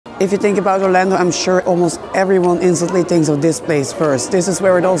If you think about Orlando, I'm sure almost everyone instantly thinks of this place first. This is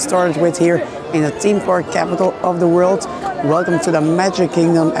where it all started with here in the theme park capital of the world. Welcome to the Magic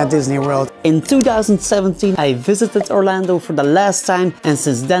Kingdom at Disney World. In 2017, I visited Orlando for the last time, and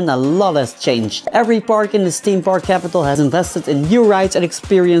since then a lot has changed. Every park in this theme park capital has invested in new rides and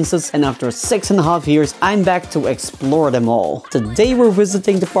experiences, and after 6.5 years, I'm back to explore them all. Today we're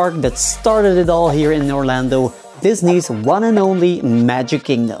visiting the park that started it all here in Orlando, Disney's one and only Magic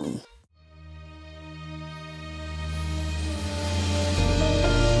Kingdom.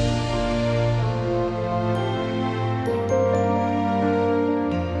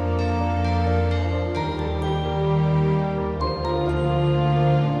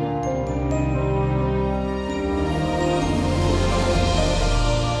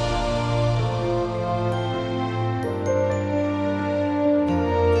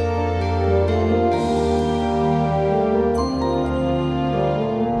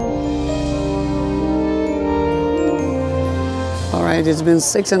 It's been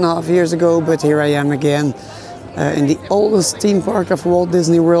 6.5 years ago, but here I am again in the oldest theme park of Walt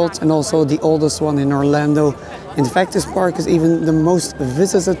Disney World and also the oldest one in Orlando. In fact, this park is even the most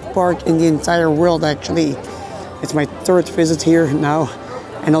visited park in the entire world actually. It's my 3rd visit here now,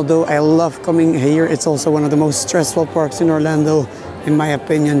 and although I love coming here, it's also one of the most stressful parks in Orlando in my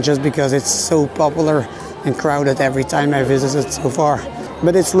opinion, just because it's so popular and crowded every time I visit it so far.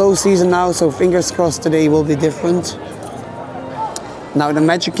 But it's low season now, so fingers crossed today will be different. Now the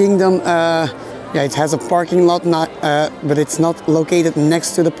Magic Kingdom, it has a parking lot, but it's not located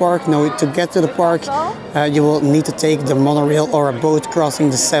next to the park. No, to get to the park, you will need to take the monorail or a boat crossing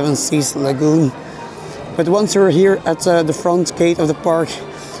the Seven Seas Lagoon. But once you're here at the front gate of the park,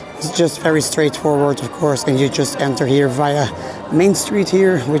 it's just very straightforward, of course, and you just enter here via Main Street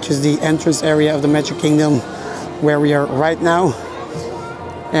here, which is the entrance area of the Magic Kingdom, where we are right now.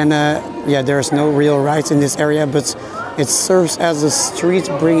 And there's no real rides in this area, but it serves as a street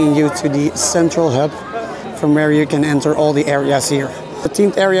bringing you to the central hub from where you can enter all the areas here. The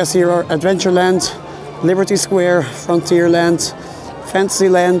themed areas here are Adventureland, Liberty Square, Frontierland,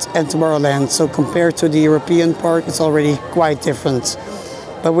 Fantasyland and Tomorrowland. So compared to the European park, it's already quite different.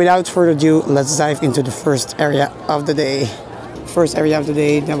 But without further ado, let's dive into the first area of the day. First area of the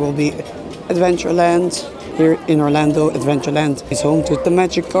day, that will be Adventureland. Here in Orlando, Adventureland is home to the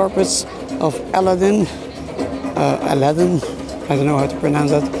magic carpets of Aladdin, I don't know how to pronounce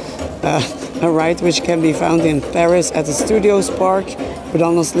that, a ride which can be found in Paris at the Studios Park, but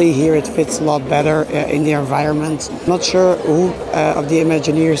honestly here it fits a lot better in the environment. Not sure who of the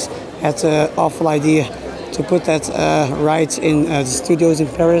Imagineers had the awful idea to put that ride in the studios in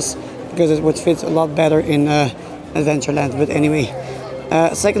Paris, because it would fit a lot better in Adventureland. But anyway,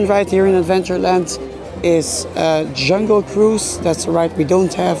 second ride here in Adventureland is Jungle Cruise. That's a ride we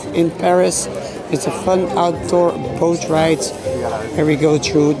don't have in Paris. It's a fun outdoor boat ride where we go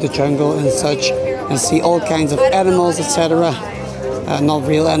through the jungle and such and see all kinds of animals, etc. Not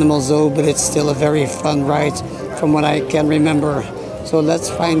real animals though, but it's still a very fun ride from what I can remember. So let's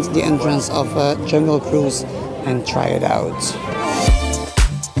find the entrance of Jungle Cruise and try it out.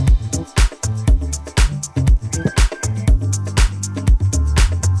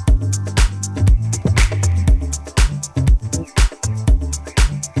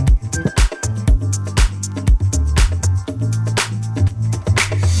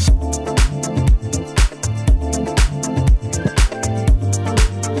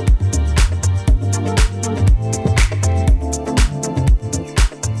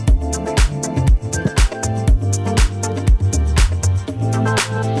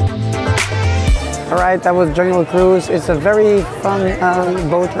 Alright, that was Jungle Cruise. It's a very fun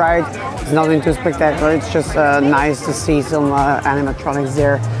boat ride. It's nothing too spectacular. It's just nice to see some animatronics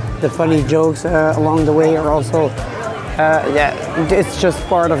there. The funny jokes along the way are also, it's just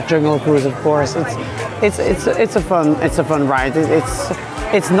part of Jungle Cruise, of course. It's a fun ride.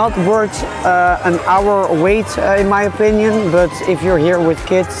 It's not worth an hour wait in my opinion, but if you're here with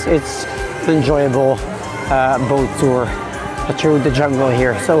kids, it's an enjoyable boat tour through the jungle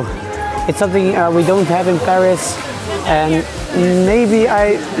here. So it's something we don't have in Paris, and maybe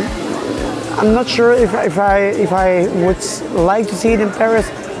I'm not sure if I would like to see it in Paris,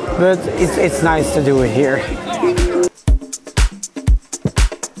 but it's nice to do it here.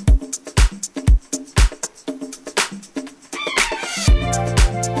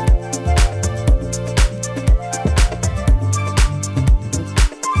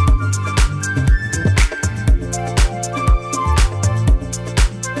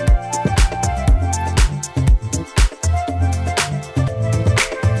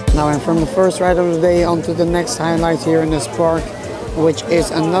 Now I'm from the first ride of the day onto the next highlight here in this park. which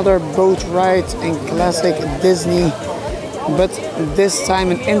is another boat ride in classic Disney, but this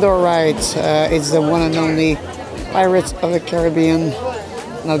time an indoor ride. It's the one and only Pirates of the Caribbean.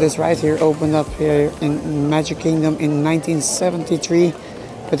 Now this ride here opened up here in Magic Kingdom in 1973,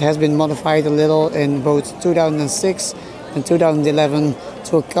 but has been modified a little in both 2006 and 2011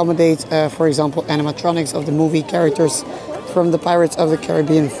 to accommodate, for example, animatronics of the movie characters from the Pirates of the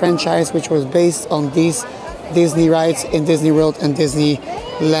Caribbean franchise, which was based on these Disney rides in Disney World and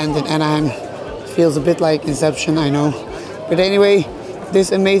Disneyland in Anaheim. Feels a bit like Inception, I know. But anyway,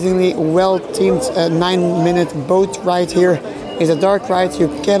 this amazingly well-themed 9-minute boat ride here is a dark ride you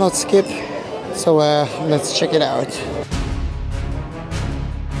cannot skip. So let's check it out.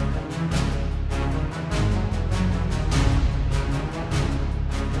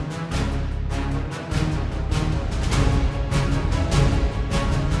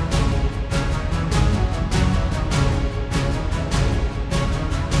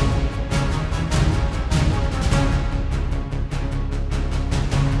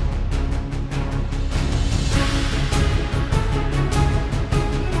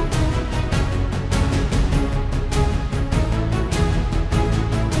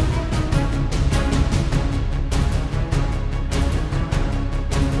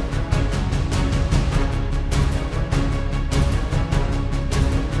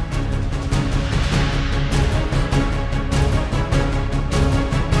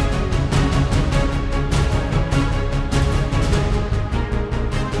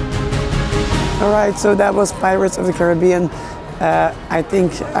 Alright, so that was Pirates of the Caribbean. I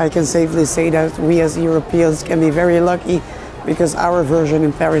think I can safely say that we as Europeans can be very lucky because our version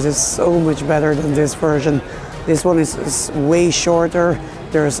in Paris is so much better than this version. This one is way shorter,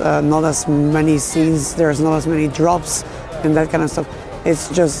 there's not as many scenes, there's not as many drops and that kind of stuff. It's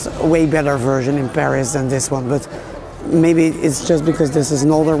just a way better version in Paris than this one, but maybe it's just because this is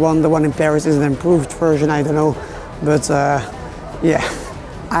an older one. The one in Paris is an improved version, I don't know, but yeah.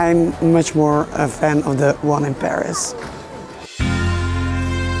 I'm much more a fan of the one in Paris.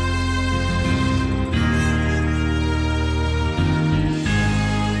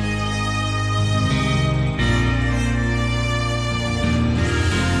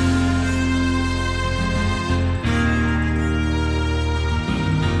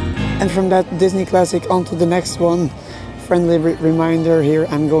 And from that Disney classic onto the next one, friendly reminder here,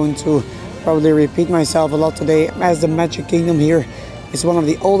 I'm going to probably repeat myself a lot today, as the Magic Kingdom here is one of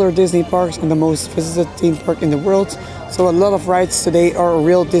the older Disney parks and the most visited theme park in the world. So a lot of rides today are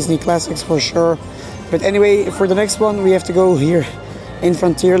real Disney classics for sure. But anyway, for the next one we have to go here in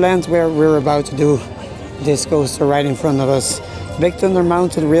Frontierland, where we're about to do this coaster right in front of us. Big Thunder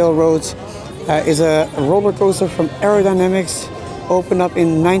Mountain Railroad is a roller coaster from Aerodynamics, opened up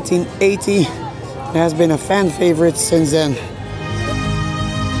in 1980 and has been a fan favorite since then.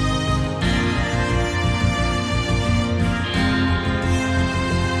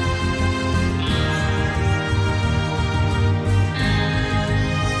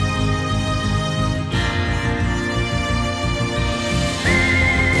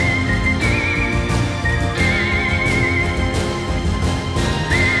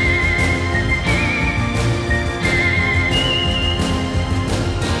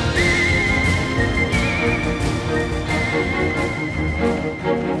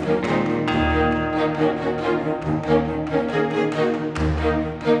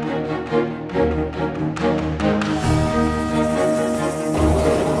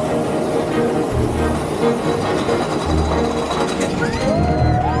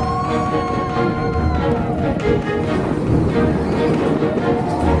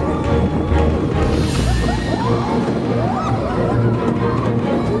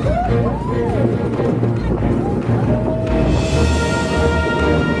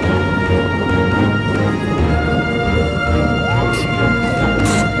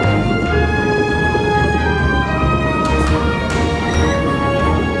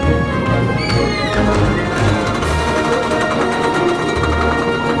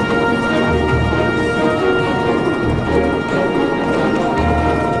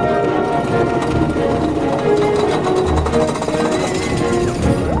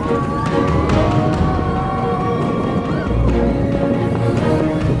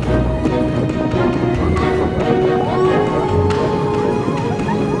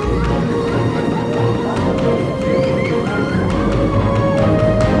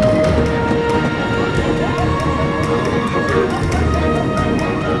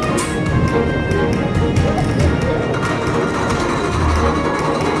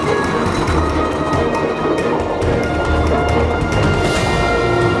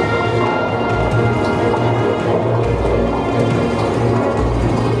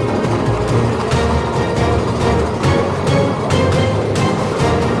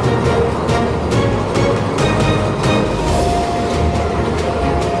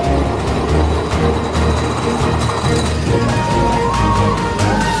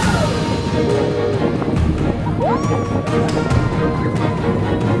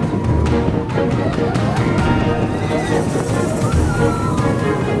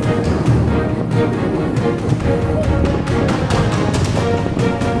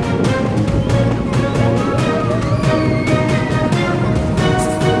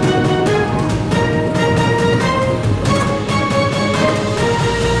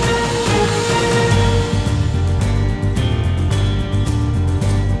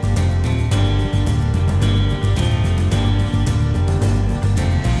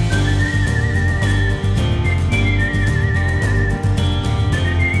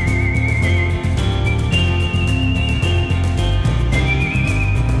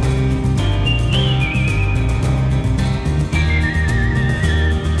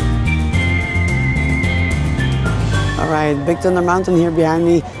 Right, Big Thunder Mountain here behind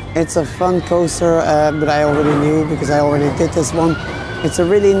me. It's a fun coaster, but I already knew because I already did this one. It's a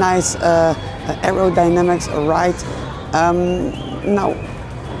really nice aerodynamics ride. Now,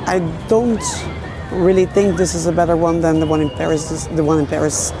 I don't really think this is a better one than the one in Paris. The one in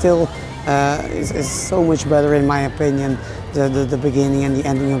Paris still is so much better in my opinion. The beginning and the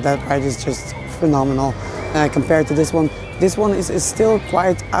ending of that ride is just phenomenal compared to this one. This one is still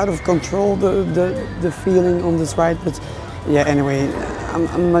quite out of control, the feeling on this ride, but yeah, anyway, I'm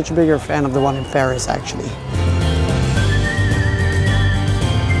a much bigger fan of the one in Paris actually.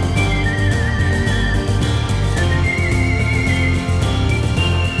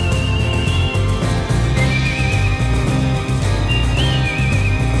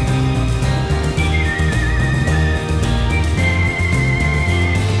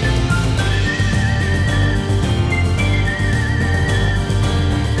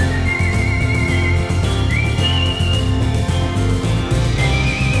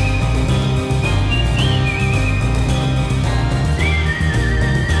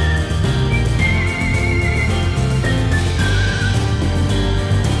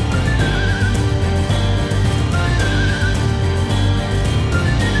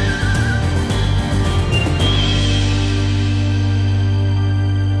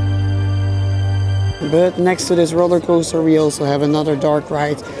 But next to this roller coaster we also have another dark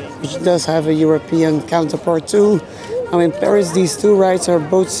ride which does have a European counterpart too. Now in Paris these two rides are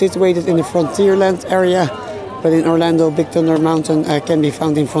both situated in the Frontierland area, but in Orlando Big Thunder Mountain can be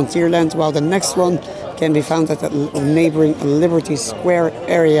found in Frontierland, while the next one can be found at the neighboring Liberty Square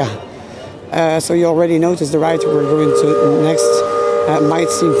area. So you already noticed the ride we're going to next might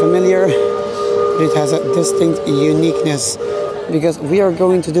seem familiar, but it has a distinct uniqueness. Because we are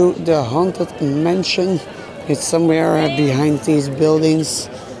going to do the Haunted Mansion. It's somewhere behind these buildings.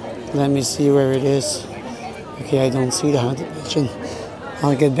 Let me see where it is. Okay, I don't see the Haunted Mansion.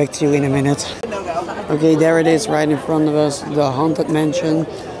 I'll get back to you in a minute. Okay, there it is right in front of us. The Haunted Mansion.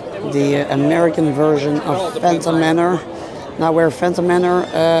 The American version of Phantom Manor. Now where Phantom Manor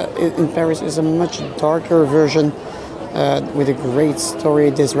in Paris is a much darker version with a great story.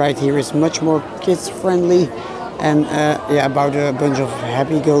 This ride here is much more kids friendly. And yeah, about a bunch of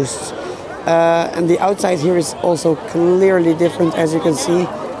happy ghosts. And the outside here is also clearly different, as you can see.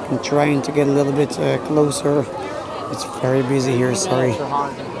 I'm trying to get a little bit closer. It's very busy here, sorry.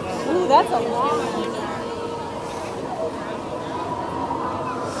 Ooh, that's a long one.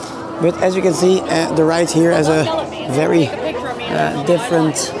 But as you can see, the ride here has a very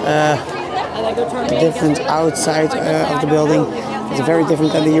different outside of the building. It's very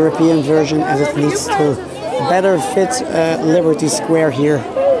different than the European version, as it needs to better fit Liberty Square here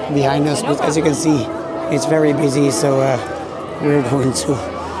behind us, but as you can see it's very busy, so we're going to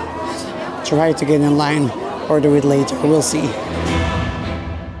try to get in line or do it later, we'll see.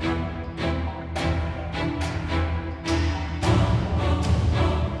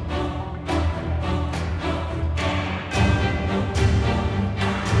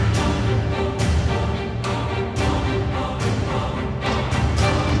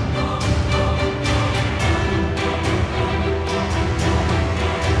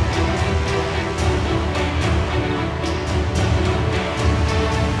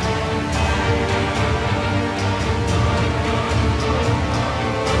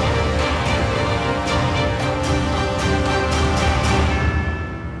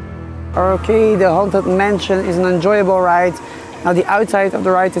 Okay, the Haunted Mansion is an enjoyable ride. Now the outside of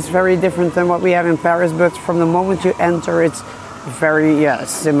the ride is very different than what we have in Paris, but from the moment you enter it's very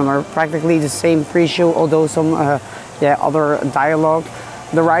similar, practically the same pre-show, although some other dialogue.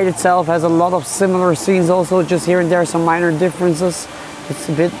 The ride itself has a lot of similar scenes also, just here and there some minor differences. It's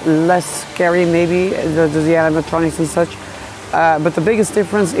a bit less scary maybe, the animatronics and such. But the biggest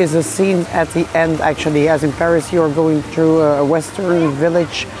difference is the scene at the end actually, as in Paris you are going through a western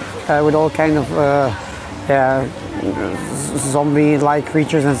village with all kind of zombie-like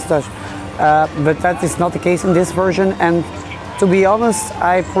creatures and stuff. But that is not the case in this version, and to be honest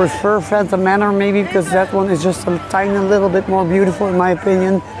I prefer Phantom Manor maybe because that one is just a tiny little bit more beautiful in my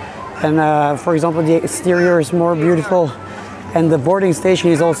opinion. And for example the exterior is more beautiful, and the boarding station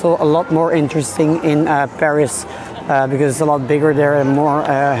is also a lot more interesting in Paris because it's a lot bigger there and more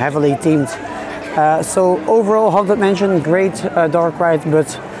heavily themed. So overall Haunted Mansion, great dark ride,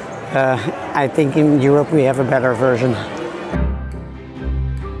 but I think in Europe we have a better version.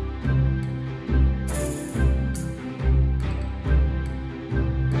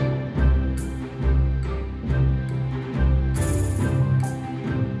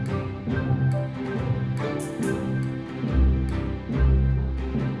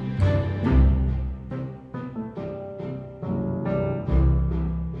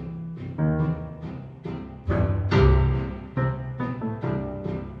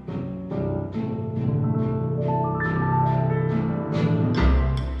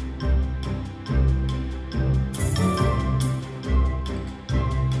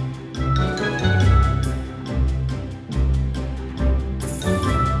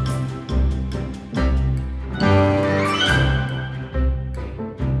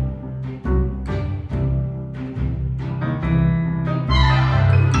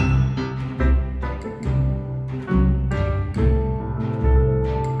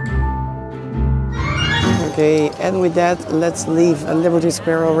 Okay, and with that, let's leave Liberty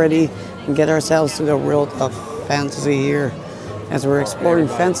Square already and get ourselves to the world of fantasy here. As we're exploring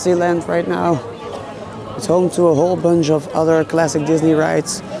Fantasyland right now. It's home to a whole bunch of other classic Disney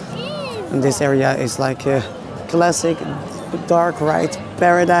rides. And this area is like a classic dark ride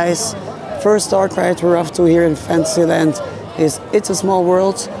paradise. First dark ride we're off to here in Fantasyland is It's a Small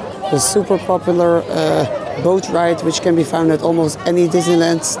World, the super popular boat ride which can be found at almost any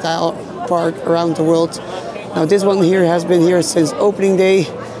Disneyland style park around the world. Now this one here has been here since opening day,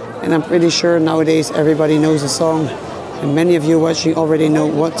 and I'm pretty sure nowadays everybody knows the song, and many of you watching already know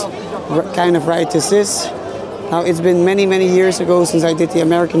what kind of ride this is. Now it's been many years ago since I did the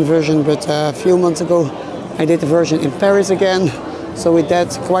American version, but a few months ago I did the version in Paris again. So with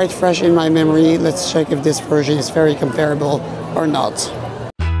that quite fresh in my memory, let's check if this version is very comparable or not.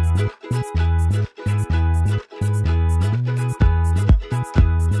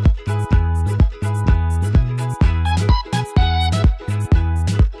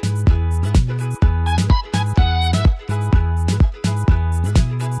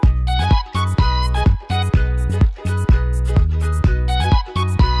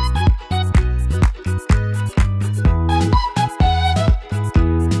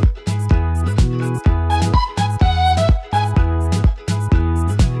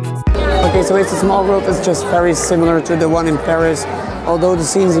 Okay, so It's a Small World is just very similar to the one in Paris, although the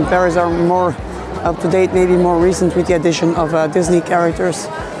scenes in Paris are more up to date, maybe more recent with the addition of Disney characters.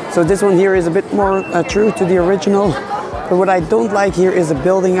 So this one here is a bit more true to the original, but what I don't like here is the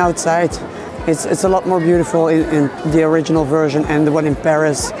building outside. It's a lot more beautiful in the original version and the one in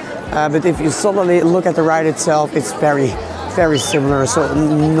Paris, but if you solely look at the ride itself, it's very similar, so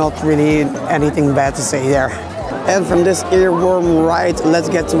not really anything bad to say there. And from this earworm ride, let's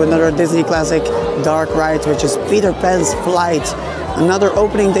get to another Disney classic dark ride, which is Peter Pan's Flight. Another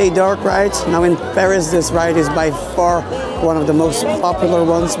opening day dark ride. Now in Paris, this ride is by far one of the most popular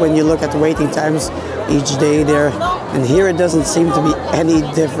ones when you look at the waiting times each day there. And here it doesn't seem to be any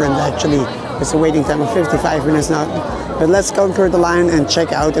different actually. It's a waiting time of 55 minutes now. But let's conquer the line and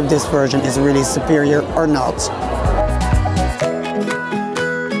check out if this version is really superior or not.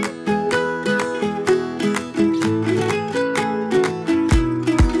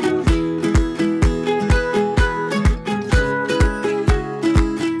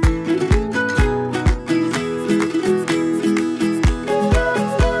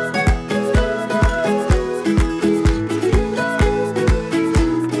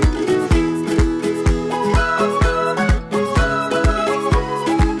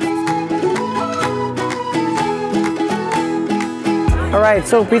 Alright,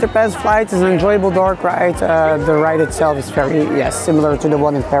 so Peter Pan's Flight is an enjoyable dark ride. The ride itself is very similar to the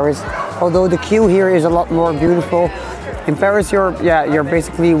one in Paris, although the queue here is a lot more beautiful. In Paris you're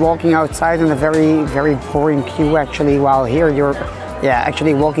basically walking outside in a very boring queue actually, while here you're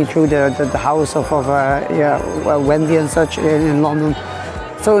actually walking through the house of Wendy and such in London.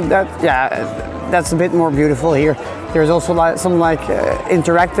 So that's a bit more beautiful here. There's also some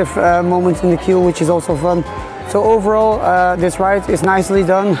interactive moments in the queue, which is also fun. So overall, this ride is nicely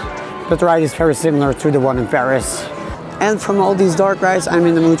done, but the ride is very similar to the one in Paris. And from all these dark rides, I'm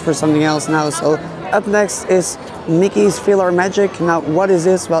in the mood for something else now. So up next is Mickey's PhilharMagic. Now, what is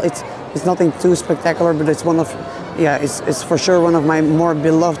this? Well, it's nothing too spectacular, but it's it's for sure one of my more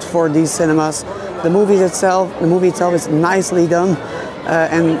beloved 4D cinemas. The movie itself is nicely done.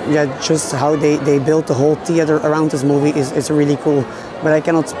 And just how they built the whole theater around this movie is really cool. But I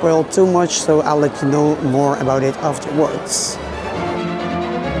cannot spoil too much, so I'll let you know more about it afterwards.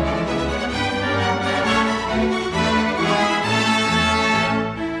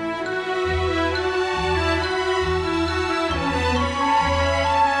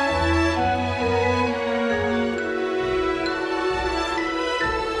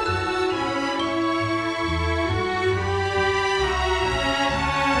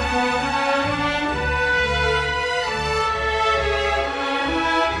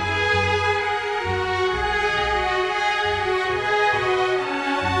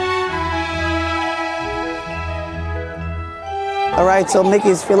 Alright, so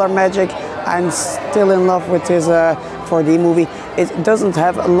Mickey's PhilharMagic, I'm still in love with this 4D movie. It doesn't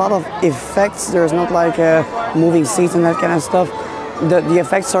have a lot of effects, there's not like moving seats and that kind of stuff. The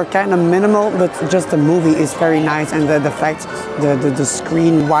effects are kind of minimal, but just the movie is very nice, and the fact the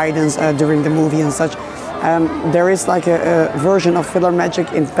screen widens during the movie and such. There is like a version of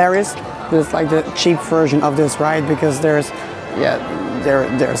PhilharMagic in Paris, but it's like the cheap version of this ride, because there's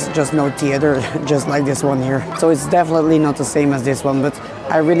just no theater, just like this one here. So it's definitely not the same as this one, but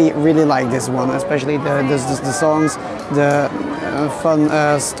I really like this one, especially the songs. the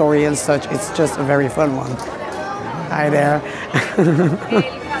fun story and such. It's just a very fun one. Hi there.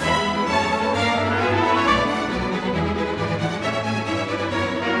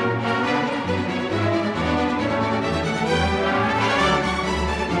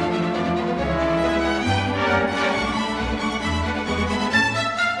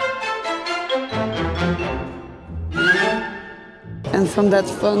 And from that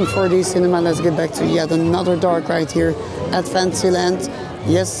fun 4D cinema, let's get back to yet another dark ride here at Fantasyland.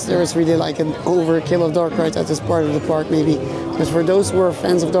 Yes, there is really like an overkill of dark rides at this part of the park maybe, but for those who are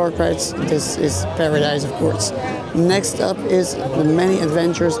fans of dark rides, this is paradise, of course. Next up is the many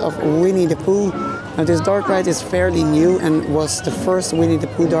adventures of Winnie the Pooh. Now this dark ride is fairly new and was the first Winnie the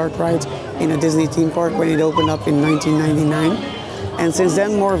Pooh dark ride in a Disney theme park when it opened up in 1999. And since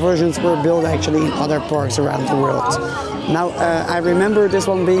then more versions were built actually in other parks around the world. Now I remember this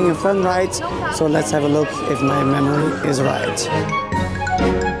one being a fun ride, so let's have a look if my memory is right.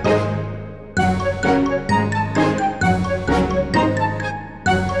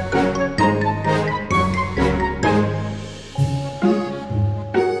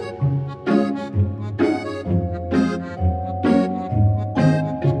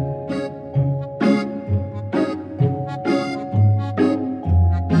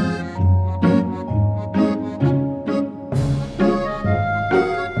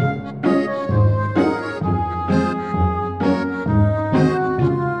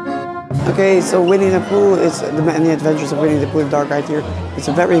 Okay, so Winnie the Pooh is the many adventures of Winnie the Pooh dark ride here. It's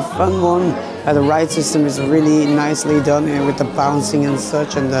a very fun one. The ride system is really nicely done with the bouncing and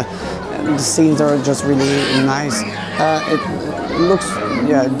such, and the scenes are just really nice. It looks,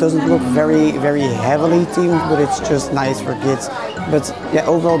 yeah, it doesn't look very heavily themed, but it's just nice for kids. But yeah,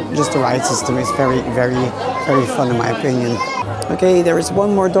 overall, just the ride system is very fun in my opinion. Okay, there is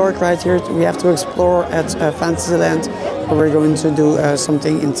one more dark ride here we have to explore at Fantasyland. We're going to do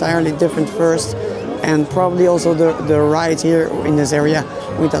something entirely different first, and probably also the ride here in this area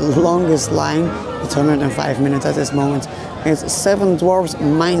with the longest line. It's 105 minutes at this moment. It's 7 Dwarfs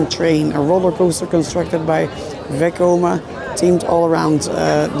Mine Train, a roller coaster constructed by Vekoma, themed all around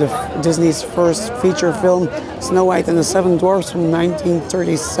Disney's first feature film, Snow White and the 7 Dwarfs from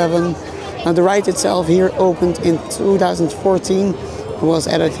 1937. Now the ride itself here opened in 2014. It was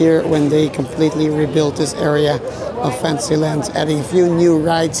added here when they completely rebuilt this area of Fantasyland, adding a few new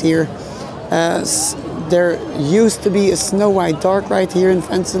rides here. There used to be a Snow White dark ride here in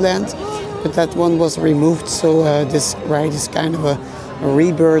Fantasyland, but that one was removed, so this ride is kind of a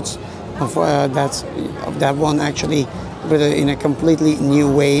rebirth of that one actually, but in a completely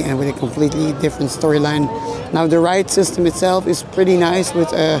new way and with a completely different storyline. Now the ride system itself is pretty nice with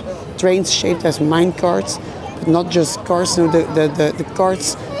trains shaped as mine carts, but not just cars. So the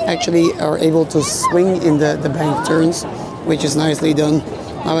carts actually are able to swing in the bank turns, which is nicely done.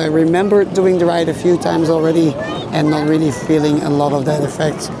 Now I remember doing the ride a few times already and not really feeling a lot of that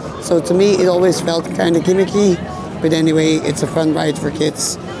effect. So to me it always felt kind of gimmicky, but anyway, it's a fun ride for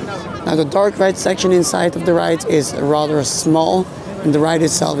kids. Now the dark ride section inside of the ride is rather small, and the ride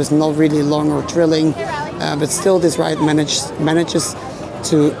itself is not really long or thrilling, but still this ride manages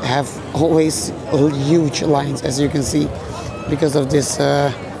to have always huge lines, as you can see, because of this.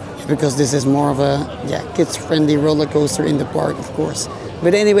 Because this is more of a kids-friendly roller coaster in the park, of course.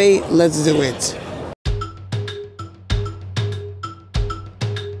 But anyway, let's do it.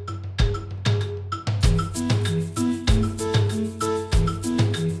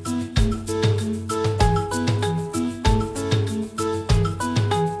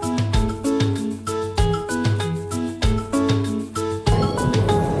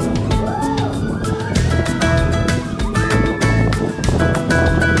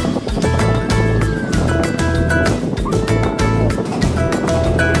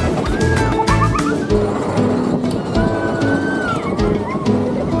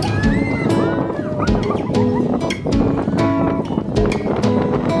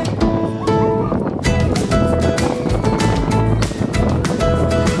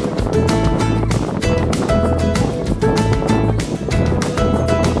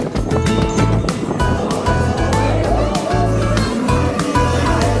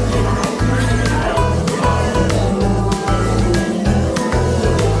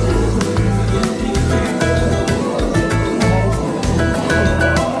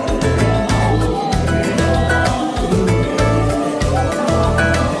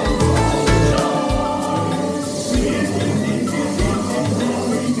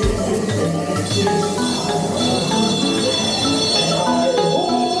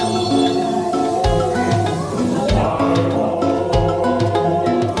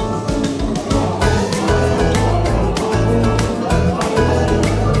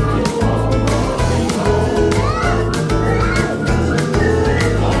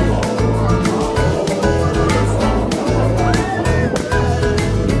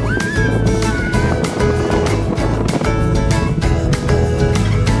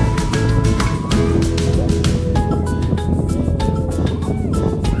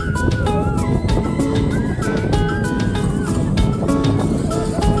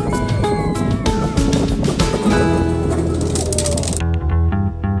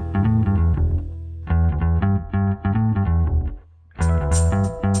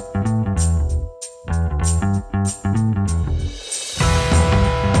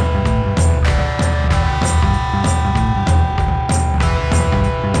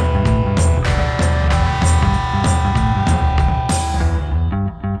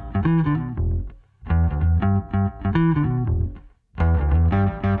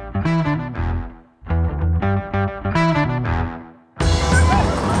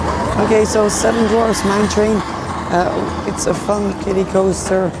 Okay, so Seven Dwarfs Mine Train. It's a fun kiddie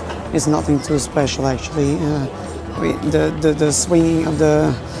coaster. It's nothing too special actually. The swinging of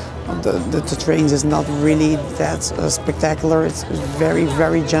the trains is not really that spectacular. It's very,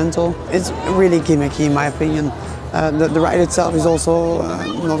 very gentle. It's really gimmicky in my opinion. The ride itself is also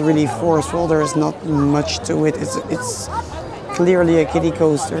not really forceful. There is not much to it. It's clearly a kiddie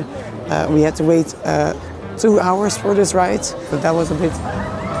coaster. We had to wait 2 hours for this ride, so that was a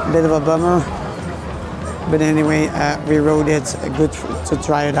bit of a bummer. But anyway, we rode it. Good to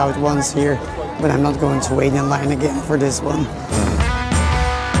try it out once here, but I'm not going to wait in line again for this one.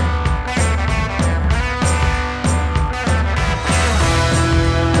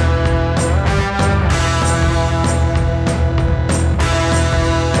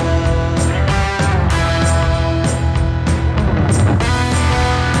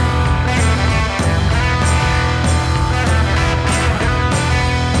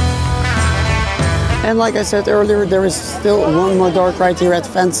 And like I said earlier, there is still one more dark ride here at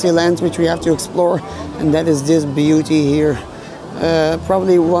Fantasyland, which we have to explore, and that is this beauty here.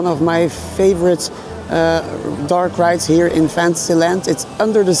 Probably one of my favorite dark rides here in Fantasyland. It's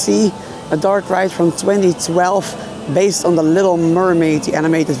Under the Sea, a dark ride from 2012, based on the Little Mermaid, the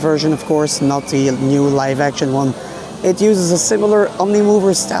animated version of course, not the new live action one. It uses a similar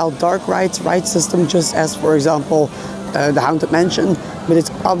Omnimover style dark ride system, just as for example the Haunted Mansion, but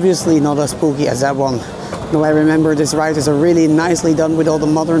it's obviously not as spooky as that one. Though I remember this ride is really nicely done with all the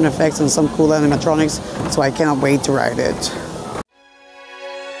modern effects and some cool animatronics, so I cannot wait to ride it.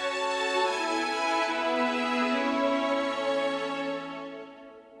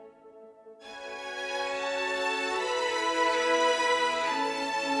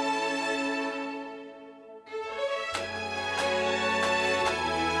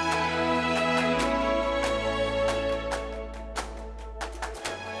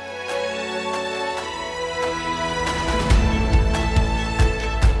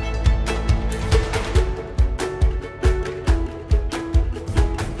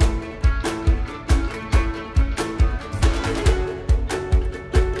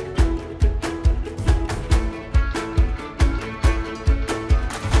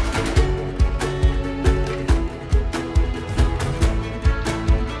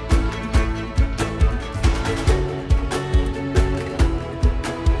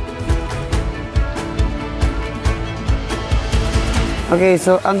 Okay,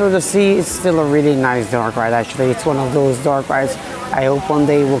 so Under the Sea is still a really nice dark ride actually. It's one of those dark rides I hope one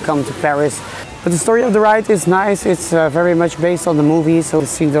day will come to Paris. But the story of the ride is nice. It's very much based on the movie, so the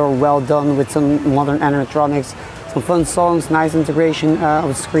scenes are well done with some modern animatronics, some fun songs, nice integration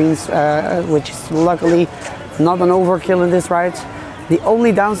of screens, which is luckily not an overkill in this ride. The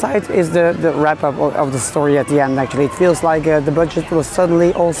only downside is the wrap-up of the story at the end actually. It feels like the budget was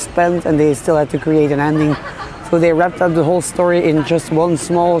suddenly all spent and they still had to create an ending. So they wrapped up the whole story in just one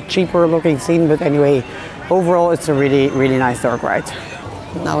small, cheaper looking scene, but anyway, overall it's a really, really nice dark ride.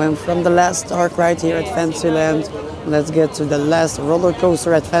 Now I'm from the last dark ride here at Fantasyland. Let's get to the last roller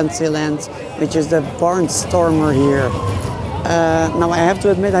coaster at Fantasyland, which is the Barnstormer here. Now I have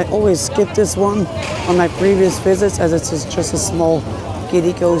to admit I always skip this one on my previous visits, as it's just a small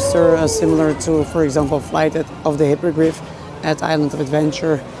kiddie coaster similar to, for example, Flight of the Hippogriff at Island of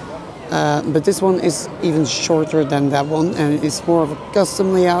Adventure. But this one is even shorter than that one, and it's more of a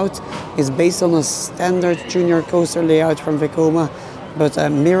custom layout. It's based on a standard junior coaster layout from Vekoma, but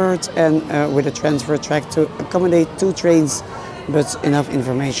mirrored and with a transfer track to accommodate 2 trains. But enough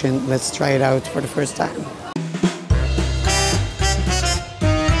information, let's try it out for the first time.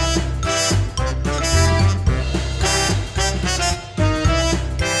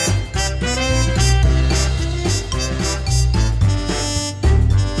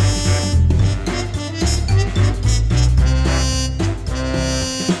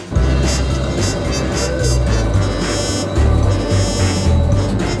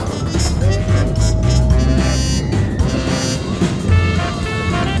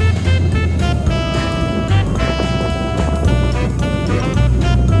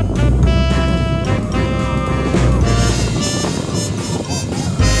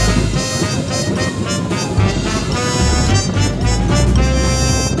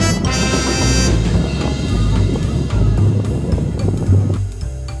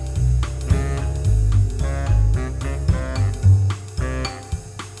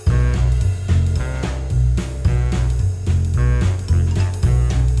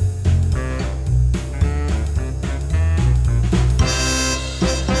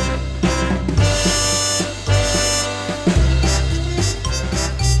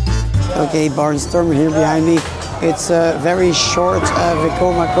 Okay, Barnstormer here behind me. It's a very short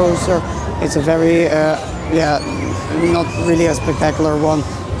Vekoma coaster. It's a very, yeah, not really a spectacular one.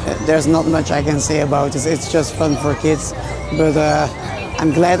 There's not much I can say about it. It's just fun for kids. But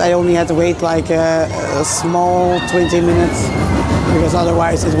I'm glad I only had to wait like a small 20 minutes, because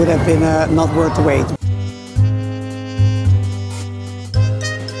otherwise it would have been not worth the wait.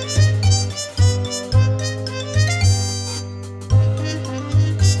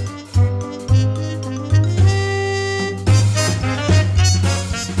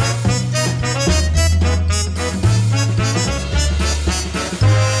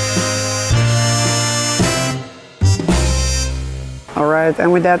 Alright,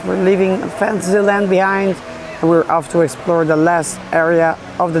 and with that we're leaving Fantasyland behind and we're off to explore the last area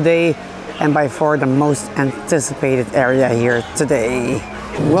of the day, and by far the most anticipated area here today.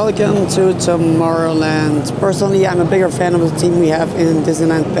 Welcome to Tomorrowland. Personally, I'm a bigger fan of the theme we have in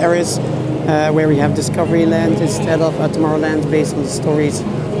Disneyland Paris, where we have Discoveryland instead of Tomorrowland, based on the stories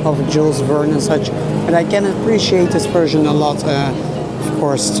of Jules Verne and such. But I can appreciate this version a lot, of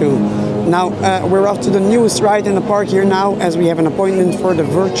course, too. Now, we're off to the newest ride in the park here now, as we have an appointment for the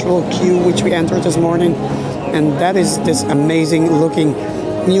virtual queue, which we entered this morning. And that is this amazing looking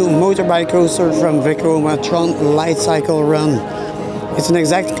new motorbike coaster from Vekoma, Tron Lightcycle Run. It's an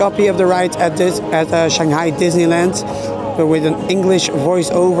exact copy of the ride at Shanghai Disneyland, but with an English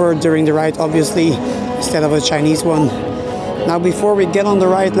voiceover during the ride, obviously, instead of a Chinese one. Now, before we get on the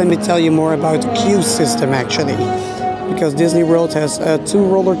ride, let me tell you more about the queue system, actually. Because Disney World has two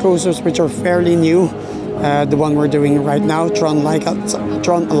roller coasters which are fairly new. The one we're doing right now, Tron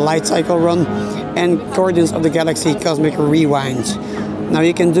Lightcycle Run, and Guardians of the Galaxy Cosmic Rewind. Now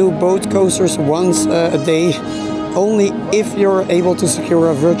you can do both coasters once a day, only if you're able to secure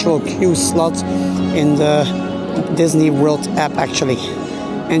a virtual queue slot in the Disney World app, actually.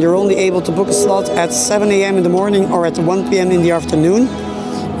 And you're only able to book a slot at 7 AM in the morning or at 1 PM in the afternoon.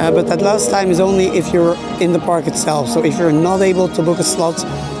 But that last time is only if you're in the park itself. So if you're not able to book a slot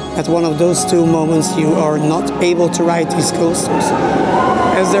at one of those two moments, you are not able to ride these coasters,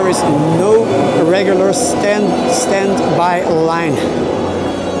 as there is no regular standby line,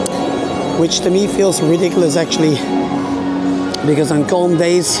 which to me feels ridiculous, actually, because on calm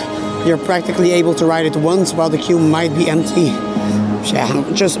days you're practically able to ride it once while the queue might be empty.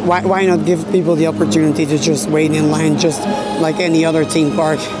 Yeah, just why not give people the opportunity to just wait in line just like any other theme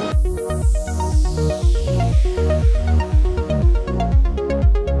park?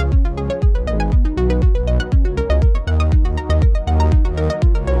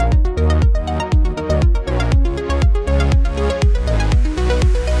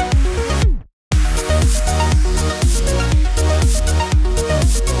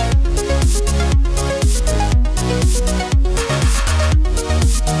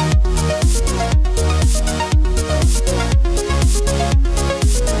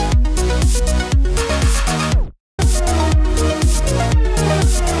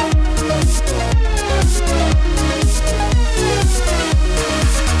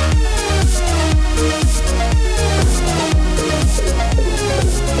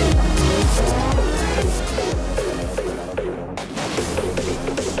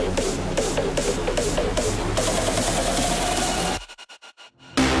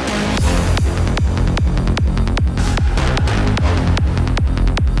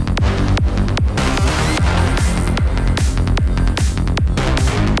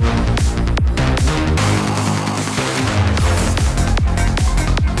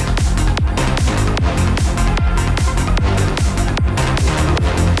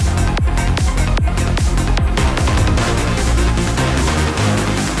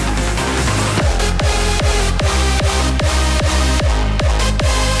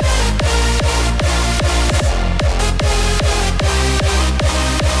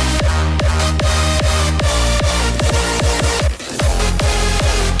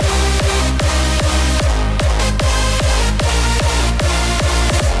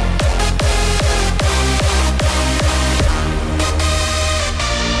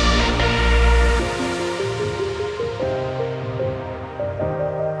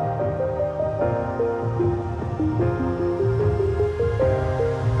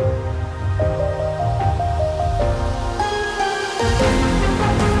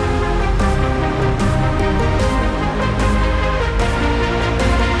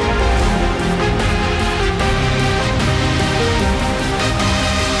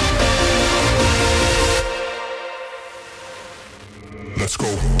 Let's go.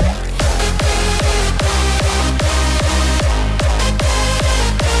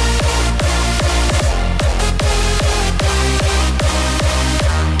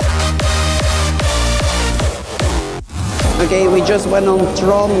 Okay, we just went on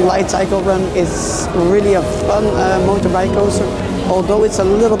Tron Lightcycle run. It's really a fun motorbike coaster, although it's a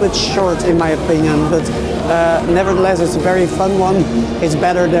little bit short in my opinion, but nevertheless it's a very fun one. It's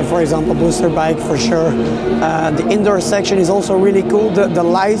better than, for example, Booster Bike for sure. The indoor section is also really cool. The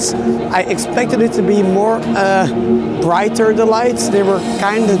lights, I expected it to be more brighter, the lights. They were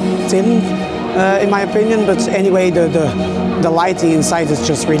kind of dim in my opinion, but anyway, the lighting inside is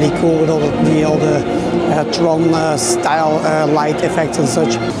just really cool with all the Tron style light effects and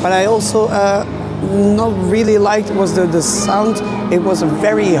such. But I also not really liked was the sound. It was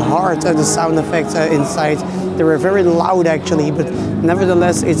very hard, the sound effects inside. They were very loud actually, but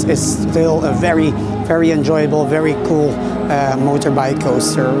nevertheless it's still a very enjoyable, very cool motorbike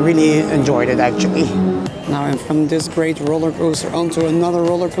coaster. Really enjoyed it actually. Now I'm from this great roller coaster onto another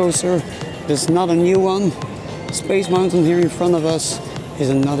roller coaster. This is not a new one. Space Mountain here in front of us is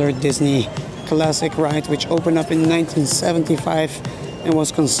another Disney classic ride which opened up in 1975 and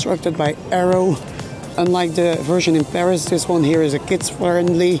was constructed by Arrow. Unlike the version in Paris, this one here is a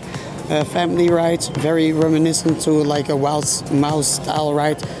kids-friendly family ride, very reminiscent to like a Wild Mouse style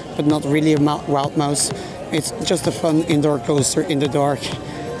ride, but not really a Wild Mouse. It's just a fun indoor coaster in the dark.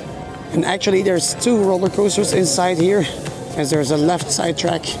 And actually there's two roller coasters inside here, as there's a left side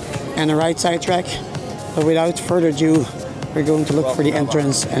track and a right side track. But without further ado, we're going to look for the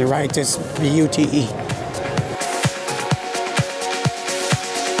entrance and ride this beauty.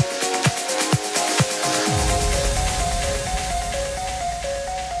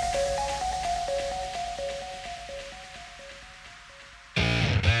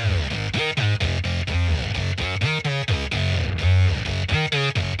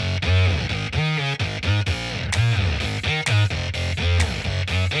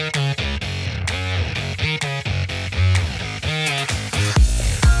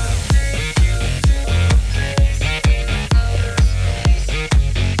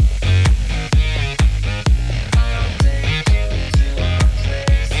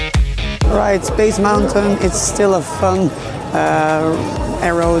 Right, Space Mountain, it's still a fun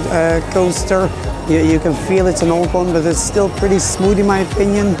Arrow coaster. You can feel it's an old one, but it's still pretty smooth in my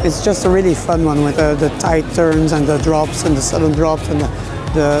opinion. It's just a really fun one with the tight turns and the drops and the sudden drops and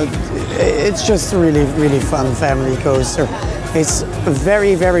it's just a really fun family coaster. It's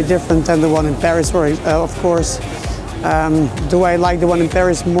very different than the one in Paris, where of course. Do I like the one in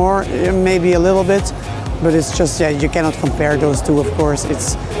Paris more? Maybe a little bit. But it's just, yeah, you cannot compare those two, of course.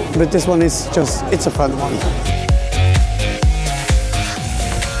 But this one is just, it's a fun one.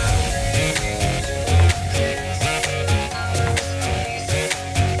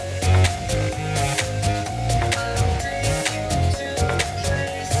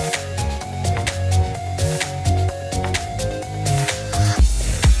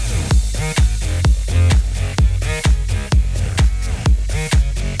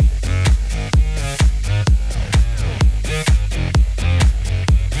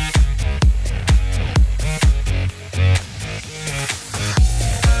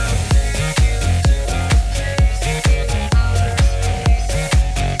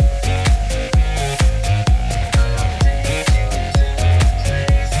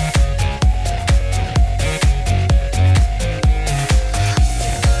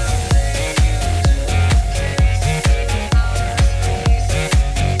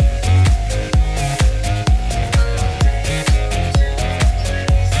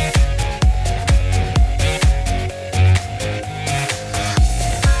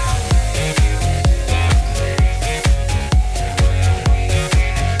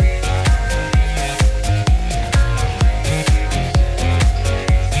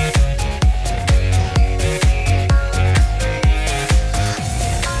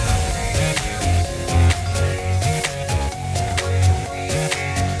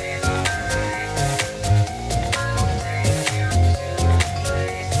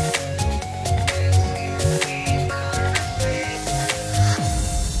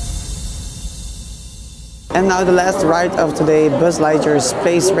 And now the last ride of today, Buzz Lightyear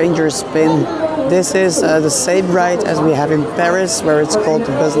Space Ranger Spin. This is the same ride as we have in Paris, where it's called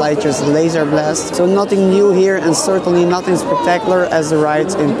the Buzz Lightyear's Laser Blast. So nothing new here and certainly nothing spectacular, as the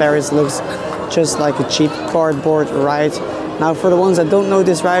ride in Paris looks just like a cheap cardboard ride. Now for the ones that don't know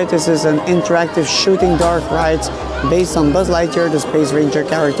this ride, this is an interactive shooting dark ride based on Buzz Lightyear, the Space Ranger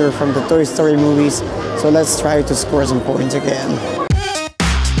character from the Toy Story movies. So let's try to score some points again.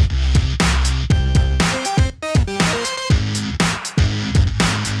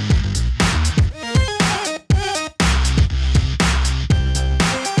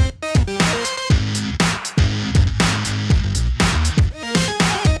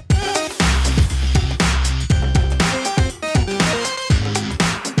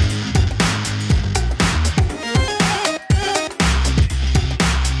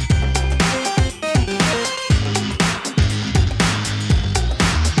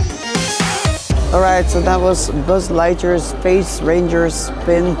 Alright, so that was Buzz Lightyear's Space Ranger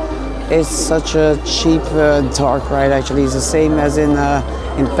Spin. It's such a cheap dark ride actually. It's the same as in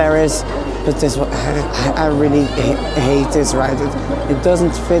Paris, but this one, I really hate this ride. It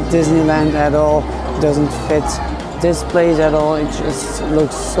doesn't fit Disneyland at all. It doesn't fit this place at all. It just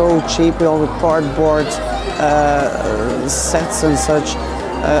looks so cheap with all the cardboard sets and such.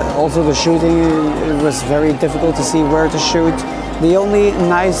 Also the shooting, it was very difficult to see where to shoot. The only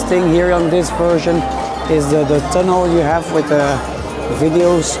nice thing here on this version is the tunnel you have with the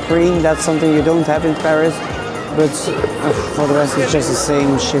video screen. That's something you don't have in Paris, but for the rest it's just the same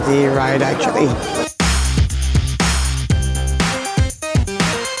shitty ride actually.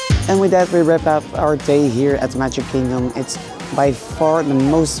 And with that we wrap up our day here at Magic Kingdom. It's by far the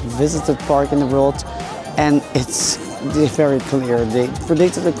most visited park in the world, and it's very clear. They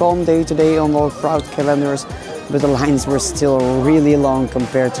predicted a calm day today on all crowd calendars, but the lines were still really long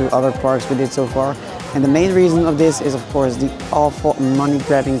compared to other parks we did so far. And the main reason of this is of course the awful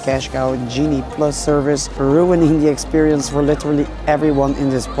money-grabbing cash cow Genie Plus service, ruining the experience for literally everyone in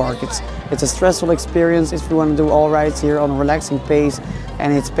this park. It's a stressful experience if you want to do all rides here on a relaxing pace,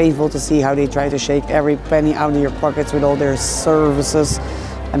 and it's painful to see how they try to shake every penny out of your pockets with all their services.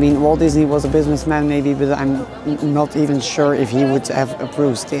 I mean, Walt Disney was a businessman maybe, but I'm not even sure if he would have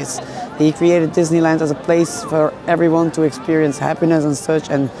approved this. He created Disneyland as a place for everyone to experience happiness and such,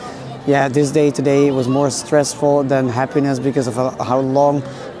 and yeah, this day today was more stressful than happiness because of how long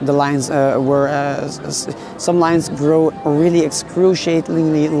the lines were. Some lines grow really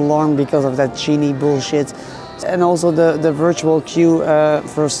excruciatingly long because of that Genie bullshit. And also the virtual queue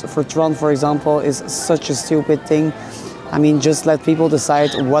for Tron, for example, is such a stupid thing. I mean, just let people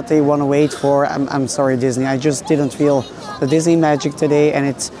decide what they want to wait for. I'm sorry, Disney. I just didn't feel the Disney magic today, and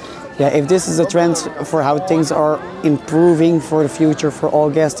it's, yeah, if this is a trend for how things are improving for the future for all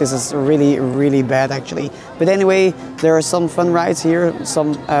guests, this is really, really bad actually. But anyway, there are some fun rides here.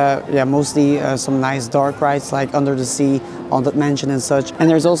 Some, mostly some nice dark rides like Under the Sea, Haunted Mansion and such. And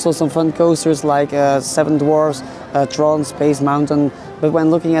there's also some fun coasters like Seven Dwarfs, Tron, Space Mountain. But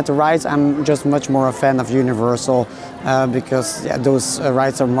when looking at the rides, I'm just much more a fan of Universal because yeah, those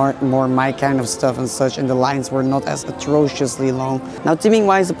rides are more my kind of stuff and such, and the lines were not as atrociously long. Now, theming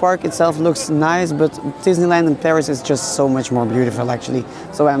wise, the park itself looks nice, but Disneyland in Paris is just so much more beautiful actually.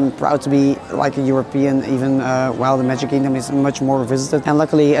 So I'm proud to be like a European, even while the Magic Kingdom is much more visited. And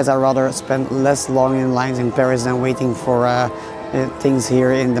luckily, as I rather spend less long in lines in Paris than waiting for things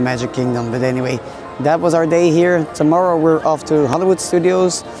here in the Magic Kingdom. But anyway, that was our day here. Tomorrow we're off to Hollywood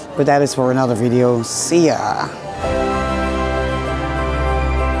Studios, but that is for another video. See ya!